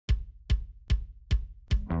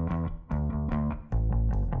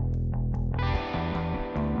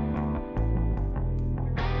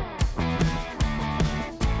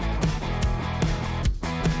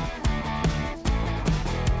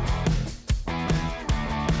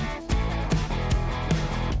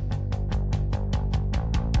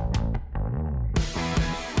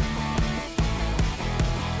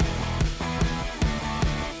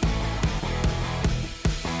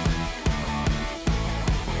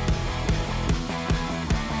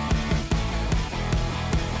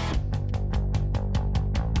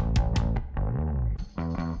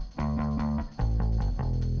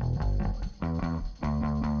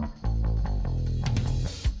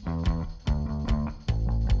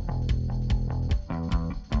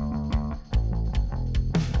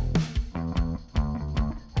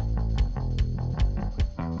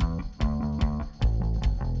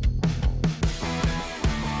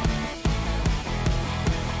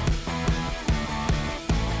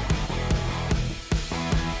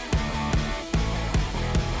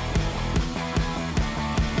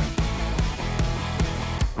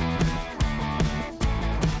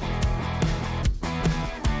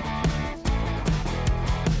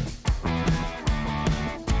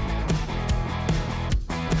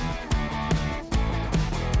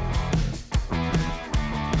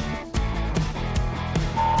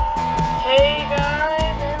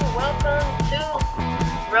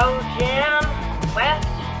Pro Jam West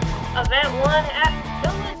Event 1 at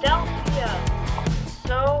Philadelphia.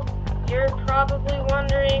 So, you're probably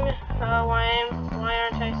wondering why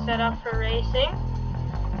aren't I set up for racing?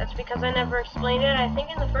 That's because I never explained it. I think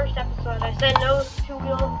in the first episode I said no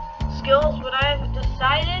two-wheel skills, but I've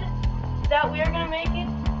decided that we are going to make it.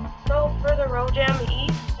 So for the Pro Jam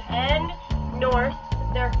East and North,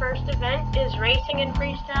 their first event is racing and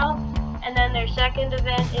freestyle, and then their second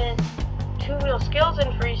event is two-wheel skills and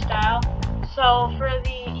freestyle. So for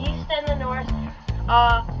the East and the North,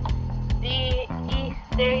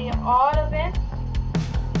 the odd events,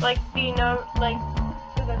 like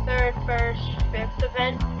for the third, first, fifth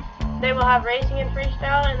event, they will have racing and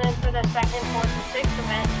freestyle, and then for the second, fourth, and sixth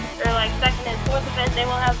event, or like second and fourth event, they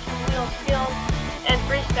will have two-wheel skills and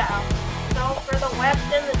freestyle. So for the West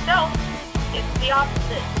and the South, it's the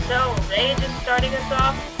opposite. So they just starting us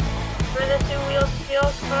off for the two-wheel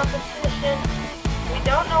skills competition. We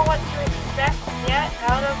don't know what to expect yet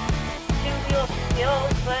out of two-wheel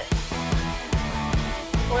skills, but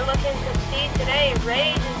we're looking to see today.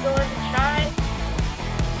 Rage is going to try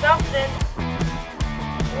something.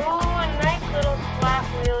 Ooh, a nice little slap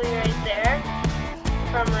wheelie right there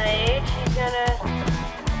from Rage. He's gonna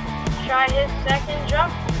try his second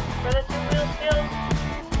jump for the two-wheel skills.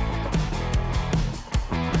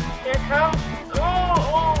 Here comes.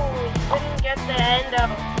 Oh, he couldn't get the end of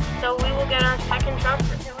it. So we will get our second jump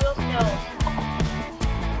for two-wheel skills.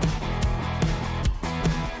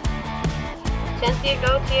 Cynthia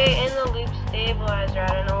Gauthier in the loop stabilizer.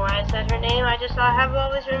 I don't know why I said her name. I have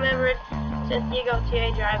always remembered Cynthia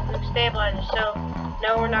Gauthier drive loop stabilizer. So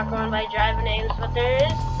no, we're not going by driver names, but there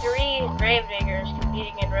is 3 Gravediggers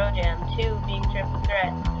competing in Pro Jam, 2 being triple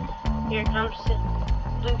threat. Here comes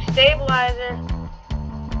loop stabilizer.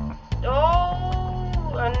 Oh,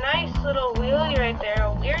 a nice little wheelie right there.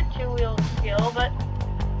 A weird two-wheel skill, but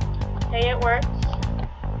hey, it works.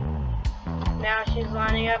 Now she's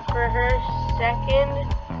lining up for her second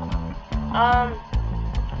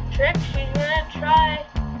trick. She's gonna try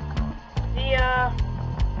the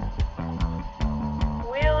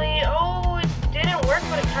wheelie. Oh, it didn't work,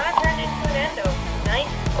 but it kind of turned into an endo.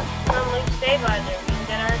 Nice from loop stabilizer. We can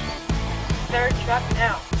get our third truck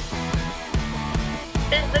now.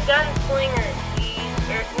 This is the gunslinger.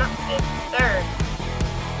 Not fifth, third.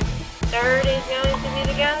 Third is going to be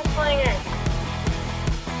the gunslinger.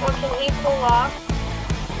 What can he pull off?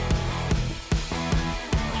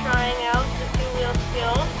 Trying out the two-wheel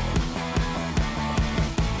skills.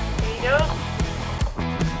 Here he goes.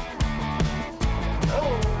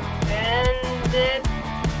 Oh, and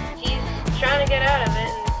he's trying to get out of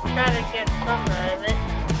it and try to get something out of it.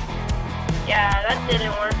 Yeah, that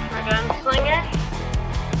didn't work for Gunslinger.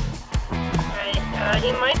 Right,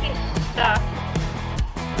 he might be stuck.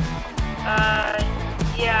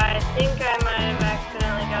 Yeah, I think I might have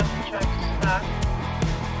accidentally got the truck stuck.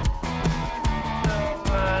 So,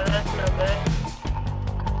 that's no good.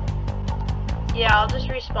 Yeah, I'll just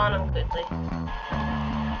respawn him quickly.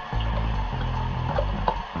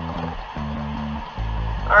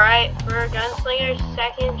 Alright, for Gunslinger's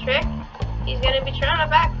second trick, he's gonna be trying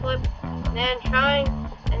a backflip, and then try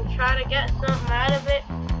to get something out of it.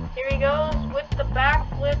 Here he goes with the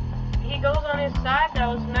backflip. He goes on his side. That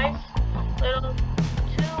was nice little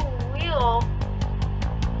two-wheel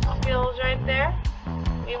skills right there.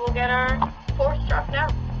 We will get our fourth truck now.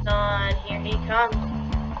 And here he comes.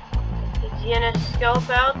 He's gonna scope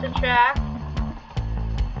out the track.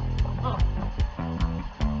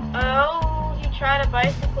 Oh, he tried a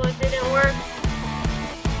bicycle. It didn't work.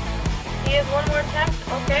 He has one more attempt.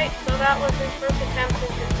 Okay, so that was his first attempt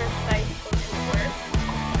since his first bicycle didn't work.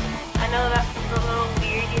 I know that was a little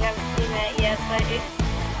weird. You haven't seen that yet, but it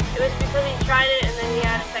was because he tried it and then he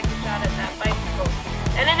had a second shot at that bicycle.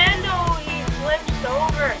 And an endo, he flips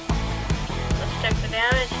over. Let's check the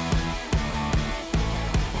damage.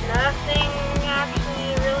 Nothing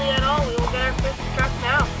actually really at all. We will get our fifth truck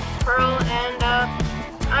now. Pearl and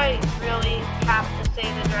I really have to say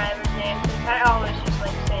the driver's name since I always just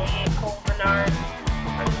like saying it, Cole Bernard.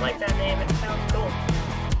 I just like that name, it sounds cool.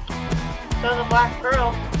 So the Black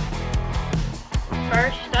Pearl,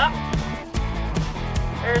 first up,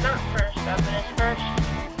 or not first up, but his first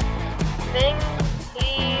thing,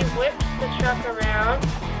 he whips the truck around.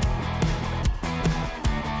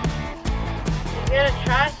 He's gonna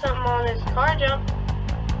try something on his car jump.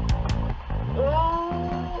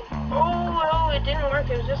 Oh, it didn't work.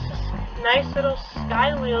 It was just a nice little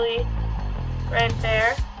sky wheelie right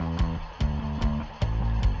there.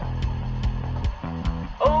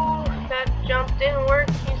 Oh, that jump didn't work.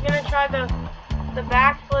 He's gonna try the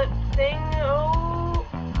backflip thing. Oh.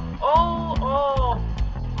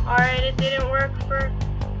 Alright, it didn't work for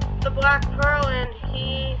the Black Pearl, and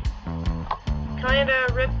he kinda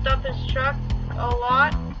ripped up his truck a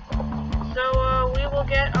lot. So we will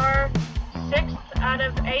get our 6th out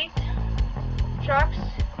of 8 trucks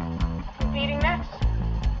competing next.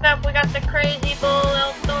 Up, we got the Crazy Bull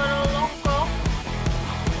El Toro Loco.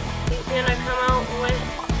 He's gonna come out with,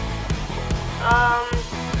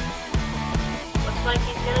 looks like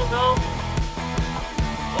he's gonna go,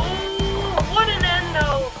 oh, what an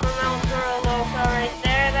endo from El Toro Loco right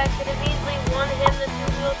there. That could have easily won him the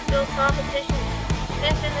 2-wheel skills competition,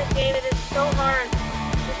 since in this game it is so hard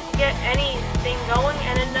just to get anything going,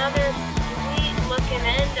 and another sweet looking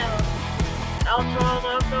endo. El Toro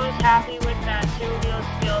Loco is happy with that 2-wheel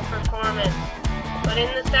skill performance. But in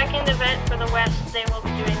the second event for the West, they will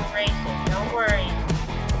be doing racing, don't worry.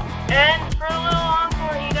 And for a little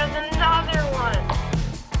encore, he does another one.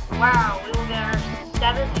 Wow, we will get our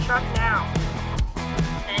 7th truck now.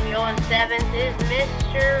 And going 7th is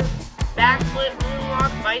Mr. Backflip,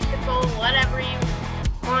 Moonwalk, Bicycle, whatever you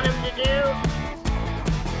want him to do.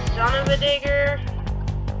 Son of a digger.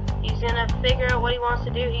 He's gonna figure out what he wants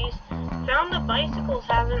to do. He's found the bicycles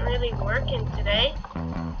hasn't really working today.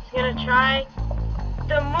 He's gonna try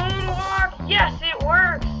the moonwalk. Yes, it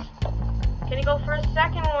works. Can he go for a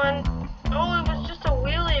second one? Oh, it was just a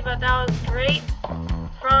wheelie, but that was great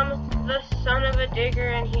from the son of a digger,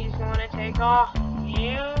 and he's gonna take off.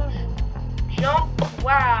 Huge jump.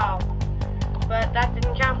 Wow. But that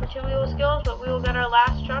didn't count for 2-wheel skills, but we will get our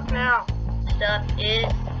last truck now. Next up is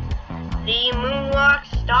the Moonwalk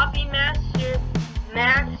Stoppy Master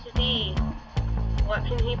Max D. What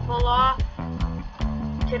can he pull off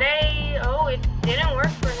today? Oh, it didn't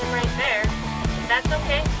work for him right there. But that's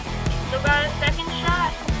okay. He's still got a second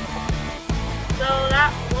shot. So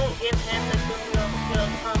that won't give him the 2-wheel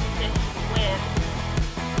skills competition win.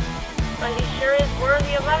 But he sure is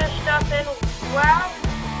worthy of other stuff, and wow,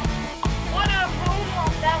 what a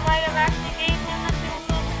moonwalk! That might have actually gave him the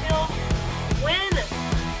 2-wheel skills win.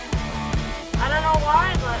 I don't know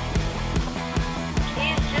why, but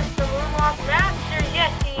he's just the moonwalk master.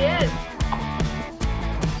 Yes, he is.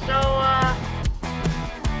 So,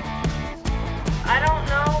 I don't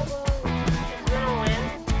know who is gonna win.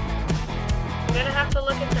 I'm gonna have to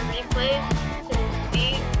look at the replays to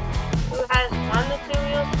see who has won the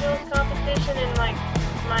 2-wheel skills competition in, like,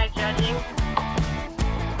 my judging.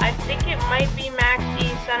 I think it might be Maxi,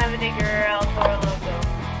 Son of a Digger, or El Toro Loco.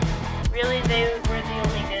 Really, they were the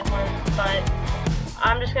only good ones, but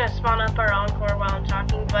I'm just gonna spawn up our encore while I'm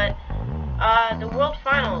talking. But the World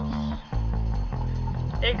Finals,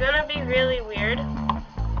 they're gonna be really weird.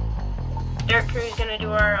 Dirt Crew's gonna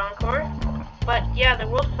do our encore, but yeah, the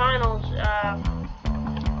World Finals.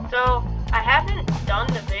 So I haven't done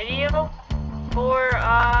the video for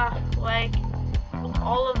like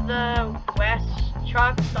all of the West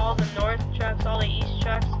trucks, all the North trucks, all the East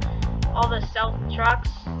trucks, all the South trucks.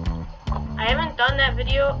 I haven't done that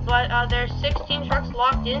video, but there's 16 trucks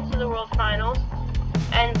locked into the World Finals,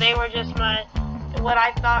 and they were just what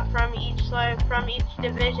I thought from each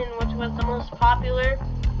division, which was the most popular.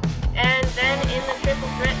 And then in the Triple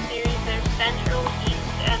Threat series, there's Central, East,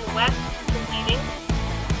 and West competing.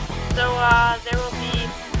 So there will be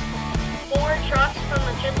 4 trucks from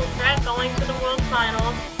the Triple Threat going to the World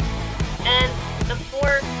Finals, and the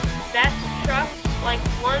 4 best trucks, like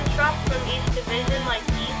 1 truck from each division, like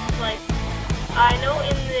East, like I know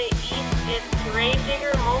in the East it's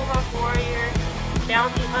Gravedigger, Mohawk Warrior,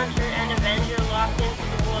 Bounty Hunter, and Avenger locked into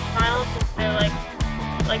the World Finals since they're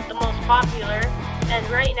like the most popular. And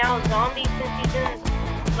right now Zombie, since he's in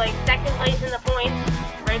like 2nd place in the points,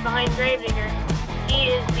 right behind Gravedigger, he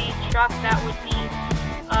is the truck that would be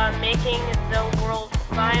making the World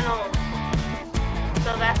Finals.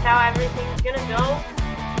 So that's how everything's gonna go.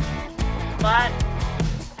 But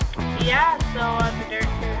yeah, so the Dirt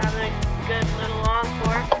Crew having a good little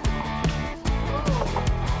encore. Ooh,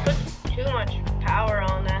 put too much power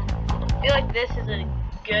on that. I feel like this is a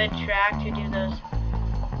good track to do those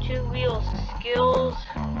 2-wheel skills.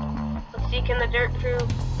 Let's see, can the Dirt Crew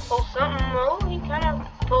pull something? Oh, he kind of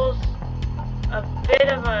pulls a bit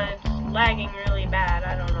of a, it's lagging really bad.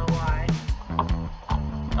 I don't know why.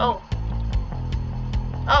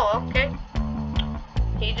 Oh, okay.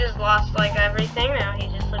 He just lost like everything now. He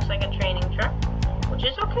just looks like a training truck, which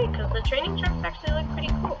is okay because the training trucks actually look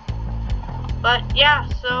pretty cool. But yeah,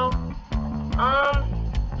 so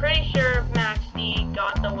pretty sure Max D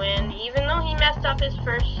got the win. Even though he messed up his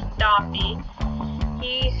first stoppie,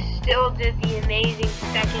 he still did the amazing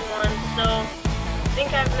second one. So I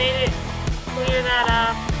think I've made it clear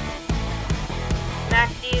that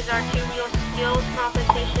Max D is our 2-wheel skills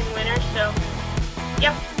competition winner. So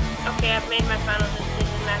yep. Okay, I've made my final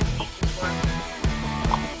decision. Max Peach's one.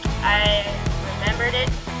 I remembered it,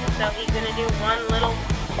 and so he's gonna do one little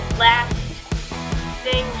last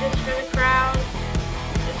thing just for the crowd,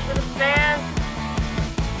 just for the fans.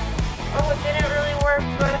 Oh, it didn't really work,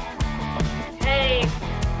 but hey,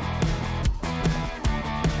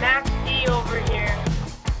 Max D over here.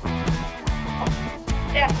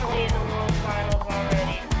 Definitely in the World Finals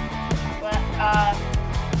already. But, I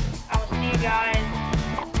will see you guys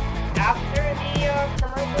after the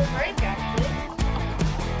commercial break, actually.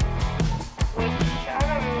 Which, I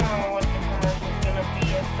don't know what the commercial's gonna be.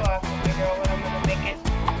 I still have to figure out what I'm gonna make it.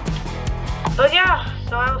 But yeah,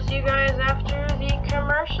 so I will see you guys after the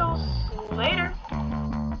commercials. Later.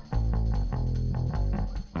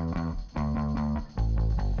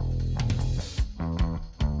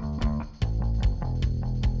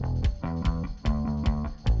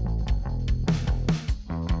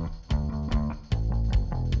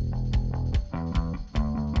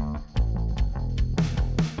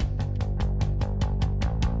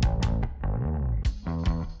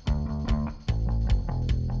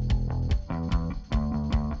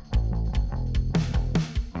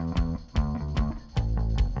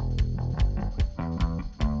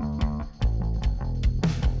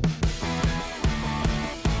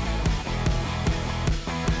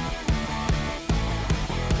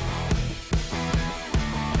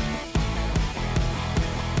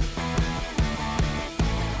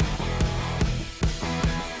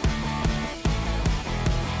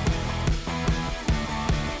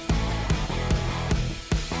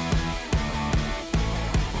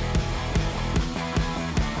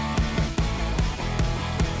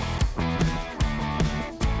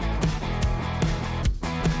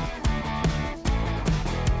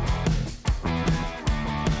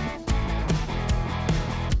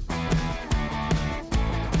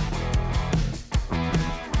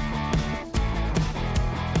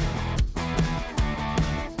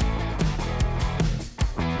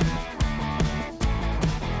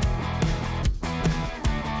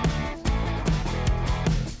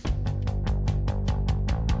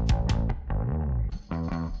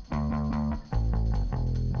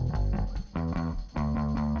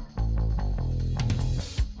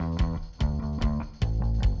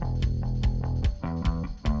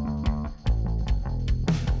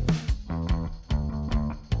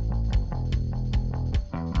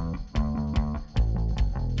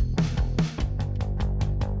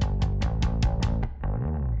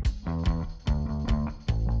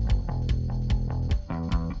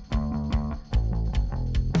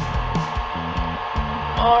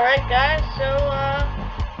 Alright guys, so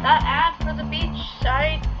that ad for the beach,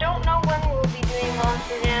 I don't know when we'll be doing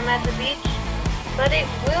Monster Jam at the beach, but it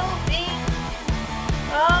will be,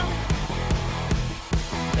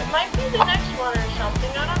 it might be the next one or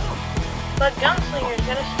something, I don't know. But Gunslinger's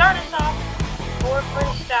gonna start us off for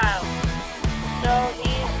freestyle. So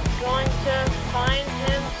he's going to find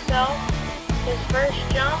himself his first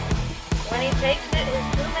jump. When he takes it, his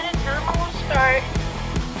 2-minute timer will start.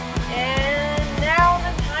 And now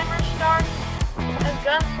the timer starts as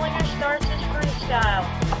Gunslinger starts his freestyle.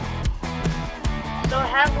 So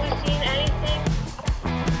have we seen anything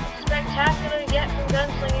spectacular yet from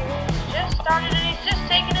Gunslinger? He's just started and he's just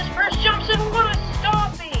taken his first jumps, and what a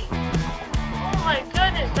stompy! Oh my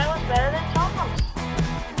goodness, that was better than Tom's.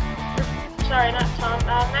 Sorry, not Tom,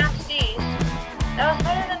 Max D's. That was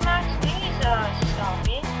better than Max D's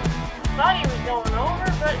stompy. Thought he was going over,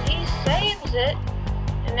 but he saves it.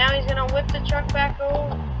 And now he's gonna whip the truck back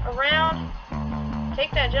around,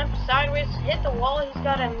 take that jump sideways, hit the wall. He's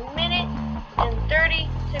got 1:30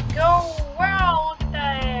 to go. Wow, look at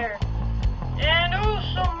that air. And oh,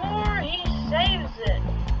 some more. He saves it.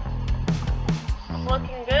 It's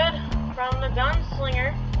looking good from the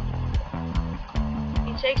Gunslinger.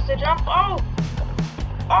 He takes the jump. Oh,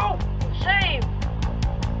 save.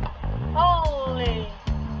 Holy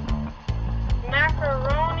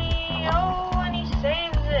macaroni. Oh, and he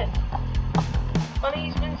saves it. But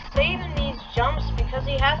he's been saving these jumps because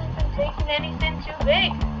he hasn't been taking anything too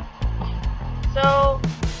big. So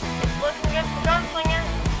it's looking good for Gunslinger.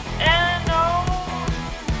 And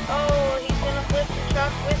he's gonna flip the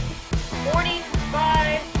truck with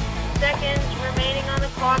 45 seconds remaining on the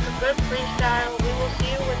clock. A good freestyle. We will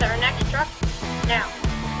see you with our next truck now.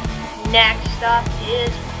 Next up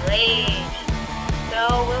is Rage.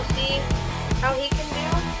 So we'll see how he can do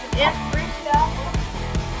in freestyle.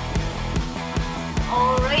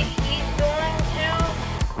 Alright, he's going to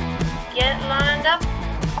get lined up.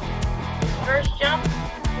 His first jump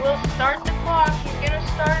will start the clock. He's going to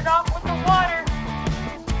start it off with the water.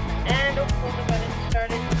 And, hold on, I didn't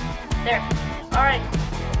start it. There. Alright.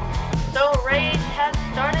 Rage has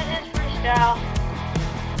started his freestyle.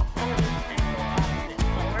 I'm gonna just make it a bit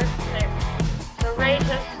slower. There. So Rage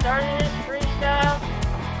has started his freestyle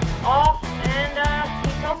off, and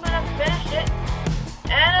he's hoping to finish it.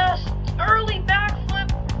 And a early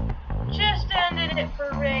backflip just ended it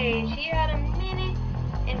for Rage. He had a minute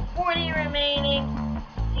and 40 remaining.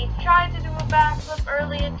 He tried to do a backflip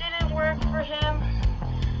early. It didn't work for him.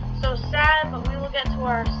 So sad, but we will get to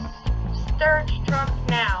our third truck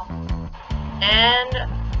now. And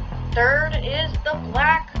third is the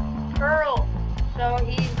Black Pearl. So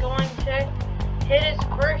he's going to hit his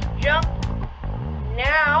first jump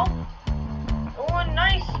now. Oh, a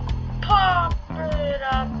nice pop it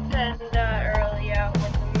up, and early out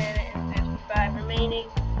with a minute and 55 remaining.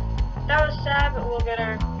 That was sad, but we'll get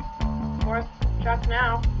our fourth truck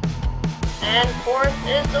now. And fourth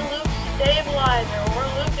is the Luke Stabilizer, or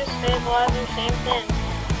Lucas Stabilizer, same thing.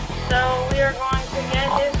 So we are going to get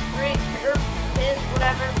his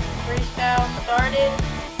freestyle started.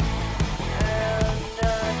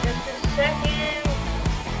 And just a second.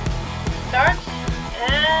 Starts,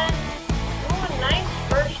 and ooh, a nice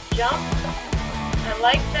first jump. I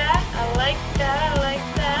like that, I like that, I like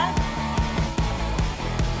that.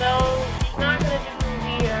 So he's not going to do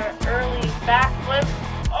the early backflip.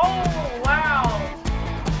 Oh, wow.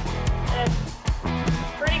 A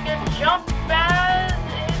pretty good jump as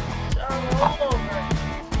it's a rollover.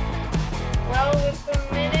 Well, with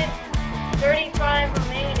a minute 35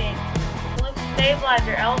 remaining, Luke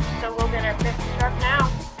Stabilizer elf, so we'll get our fifth truck now.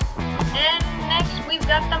 And next we've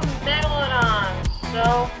got the Megalodon.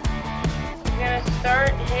 So we're gonna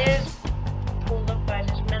start his. Oh look, I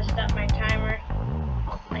just messed up my timer.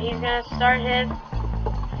 He's gonna start his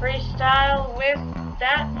freestyle with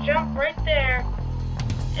that jump right there,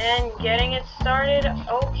 and getting it started.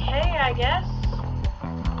 Okay, I guess.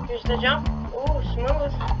 Here's the jump. Ooh,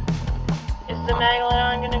 smooth. Is the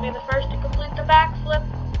Megalodon gonna be the first to complete the backflip?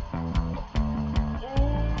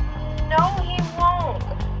 No, he won't.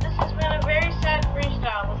 This has been a very sad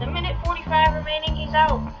freestyle. With a minute 45 remaining, he's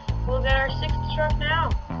out. We'll get our sixth truck now.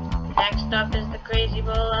 Next up is the Crazy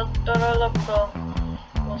Bull El Toro Loco.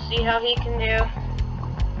 We'll see how he can do.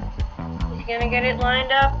 He's gonna get it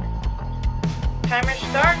lined up. Timer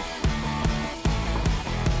starts.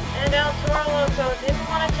 And El Toro Loco didn't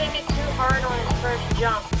want to take it too hard on his first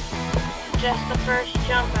jump. Just the first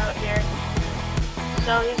jump out here.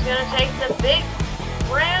 So he's gonna take the big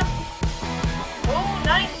ramp. Oh,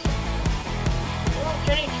 nice. Oh,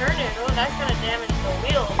 can he turn it? Oh, that kind of damaged the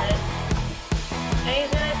wheel a bit. And he's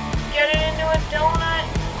gonna get it into a donut.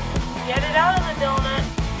 Get it out of the donut.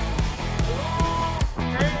 Ooh,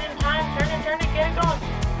 turn it in time. Turn it, get it going.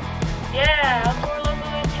 Yeah, El Toro Loco,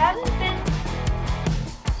 it hasn't been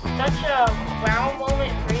such a wow moment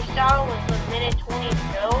freestyle with a minute 20 to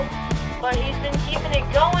go. But he's been keeping it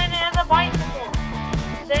going as a bicycle.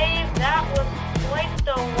 Save, that was quite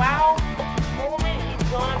the wow moment. He's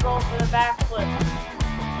gonna go for the backflip.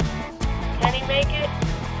 Can he make it?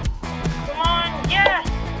 Come on, yes!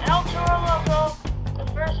 El Toro Loco, the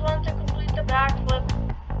first one to complete the backflip.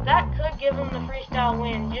 That could give him the freestyle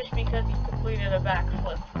win just because he completed a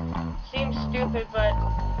backflip. Seems stupid, but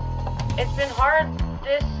it's been hard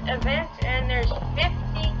this event, and there's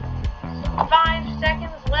 55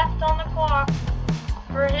 seconds left on the clock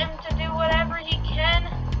for him to do whatever he can.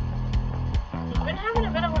 He's been having a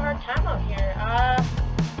bit of a hard time out here.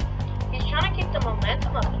 He's trying to keep the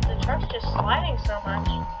momentum up, but the truck's just sliding so much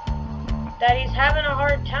that he's having a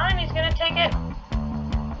hard time. He's gonna take it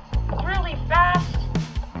really fast.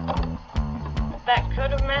 That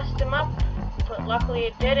could have messed him up, but luckily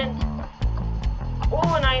it didn't.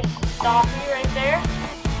 Oh, a nice stoppie right there.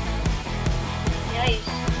 Yeah, he's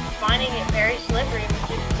finding it very slippery with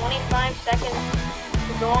just 25 seconds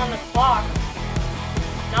to go on the clock.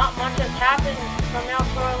 Not much has happened from El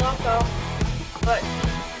Toro Loco, but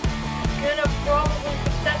he's gonna probably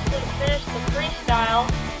successfully finish the freestyle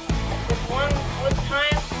with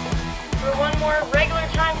time for one more regular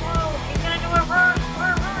time move. He's gonna do a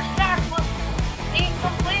reverse backflip. He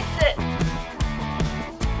completes it.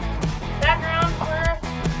 Back around for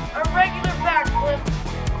a regular backflip,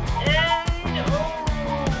 and oh!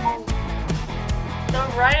 So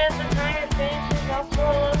right as the timer finishes, El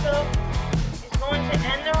Toro Loco is going to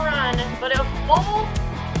end the run, but a full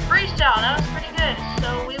freestyle. That was pretty good. So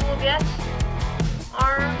we will get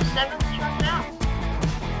our seventh truck now.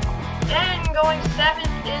 And going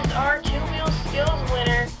seventh is our two-wheel skills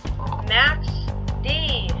winner, Max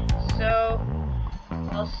D. So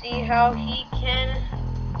we'll see how he can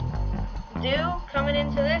do coming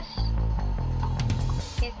into this.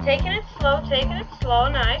 He's taking it slow,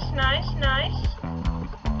 nice, nice, nice.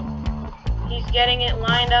 getting it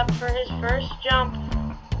lined up for his first jump.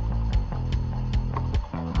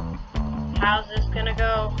 How's this gonna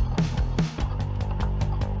go?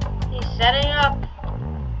 He's setting up.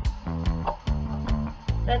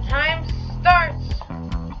 The time starts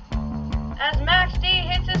as Max D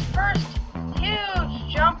hits his first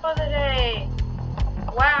huge jump of the day.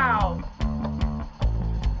 Wow.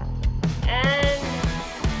 And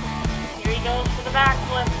here he goes for the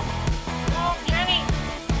backflip. Oh, Jenny.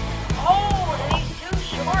 Oh, and he's too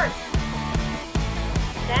short.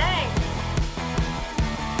 Dang.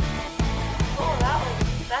 Oh,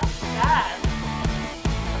 that's sad.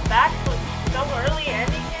 The backflip so early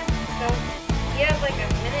ending him, so he has like a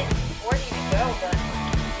minute 40 to go, but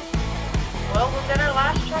well, we'll get our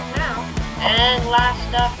last truck now. And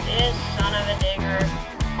last up is Son of a Digger.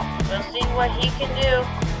 We'll see what he can do.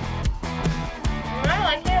 I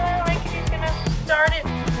like it. He's gonna start it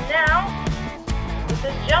now with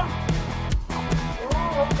his jump.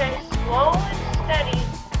 Ooh, okay, slow and steady,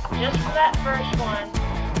 just for that first one.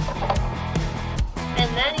 And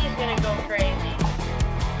then he's gonna go crazy.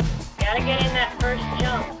 Gotta get in that first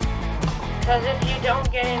jump. Because if you don't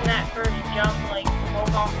get in that first jump, like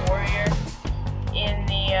Mohawk Warrior in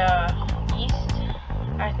the East,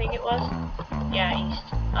 I think it was. Yeah, East.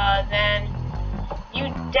 Then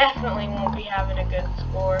you definitely won't be having a good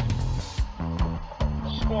score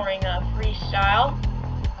scoring a freestyle.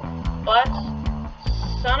 But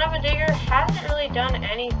Son of a Digger hasn't really done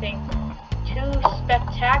anything too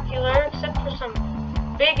spectacular except for some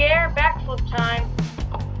big air backflip time.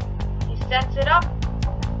 He sets it up.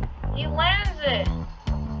 He lands it.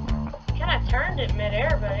 Kind of turned it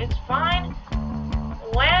midair, but it's fine.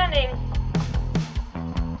 Landing.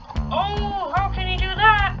 Oh, how can he do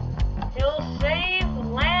that? He'll save,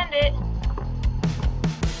 land it.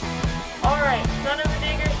 Alright, Son of a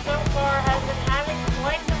Digger so far has been having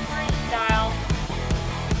quite the freestyle.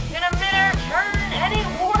 Gonna midair turn, and it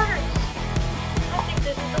works! I think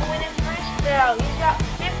this is the winning freestyle. He's got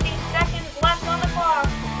 50 seconds left on the clock.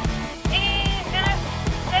 He's gonna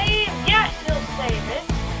save. Yes, he'll save it.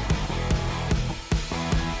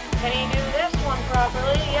 Can he do this one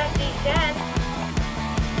properly? Yes, he can.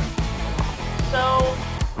 So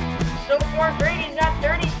far great. He's got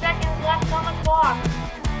 30 seconds left on the clock.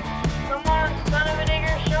 Come on, Son of a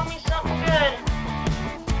Digger, show me something good.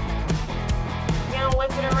 He's gonna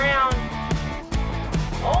whip it around.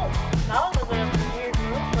 Oh, that was a bit of a weird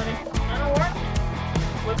move, but it kind of worked.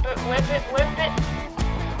 Whip it, whip it, whip it.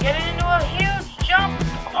 Get it into a huge jump.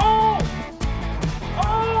 Oh!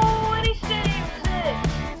 Oh, and he saves it.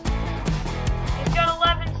 He's got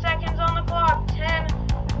 11 seconds on the clock. 10,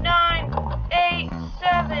 9, 8,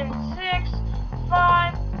 7, 6,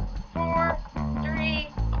 5, 4, 3,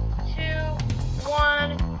 2,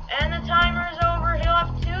 1. And the timer is over. He'll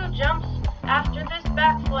have 2 jumps after this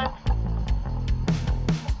backflip.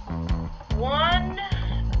 1,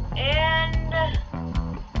 and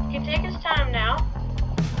he can take his time now.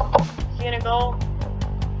 He's gonna go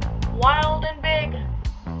wild and big.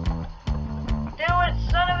 Do it,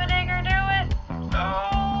 Son of a Digger, do it!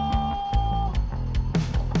 Oh!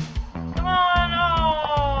 Come on,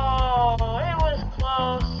 oh! It was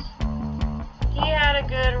close. He had a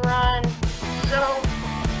good run. So,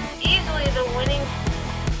 easily the winning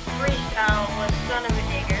freestyle was Son of a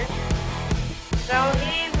Digger. So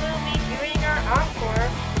he will be doing our encore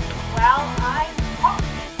while I talk.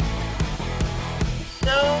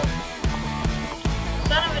 So,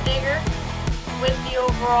 Son of a Digger with the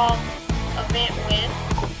overall event win.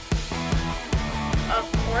 Of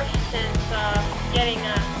course, since getting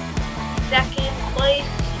a second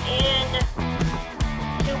place in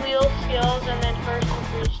 2-wheel skills and then first in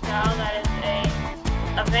freestyle, that is a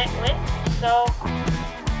event win. So,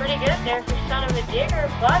 pretty good there for Son of a Digger,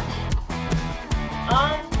 but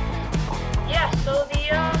yeah, so the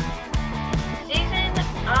season,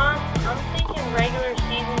 I'm thinking regular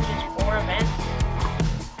season, just 4 events.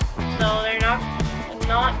 So they're not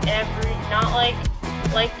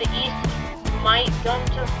like the East might come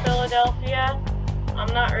to Philadelphia.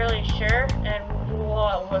 I'm not really sure. And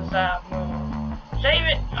what was that move? Save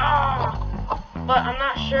it! Ah! But I'm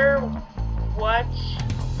not sure what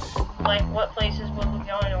places will be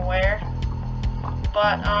going and where.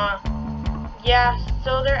 But yeah,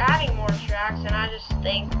 so they're adding more tracks, and I just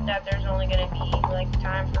think that there's only gonna be like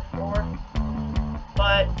time for 4.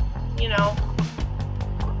 But you know,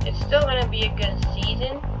 it's still gonna be a good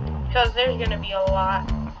season because there's gonna be a lot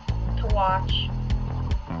to watch.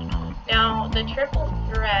 Now the triple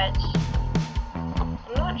threat, I'm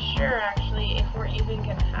not sure actually if we're even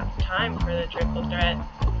gonna have time for the triple threat.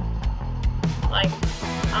 Like,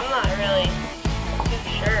 I'm not really too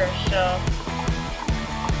sure, so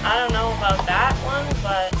about that one,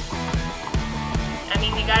 but I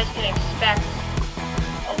mean, you guys can expect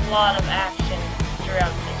a lot of action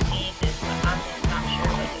throughout the season, but I'm just not sure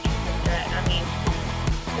what the threat. I mean,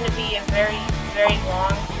 it's going to be a very, very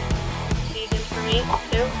long season for me,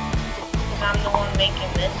 too, because I'm the one making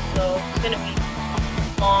this, so it's going to be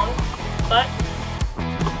long, but,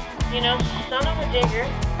 you know, son of a digger,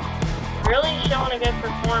 really showing a good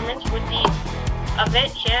performance with the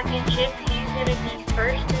event championship. He's going to be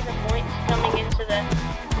first in the points coming into the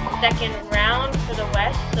second round for the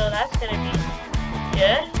West, so that's going to be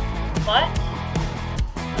good. But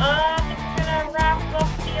I think we're going to wrap up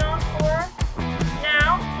the encore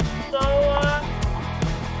now. So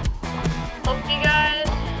hope you guys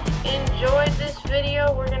enjoyed this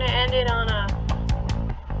video. We're going to end it on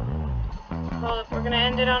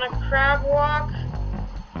a crab walk.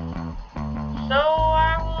 So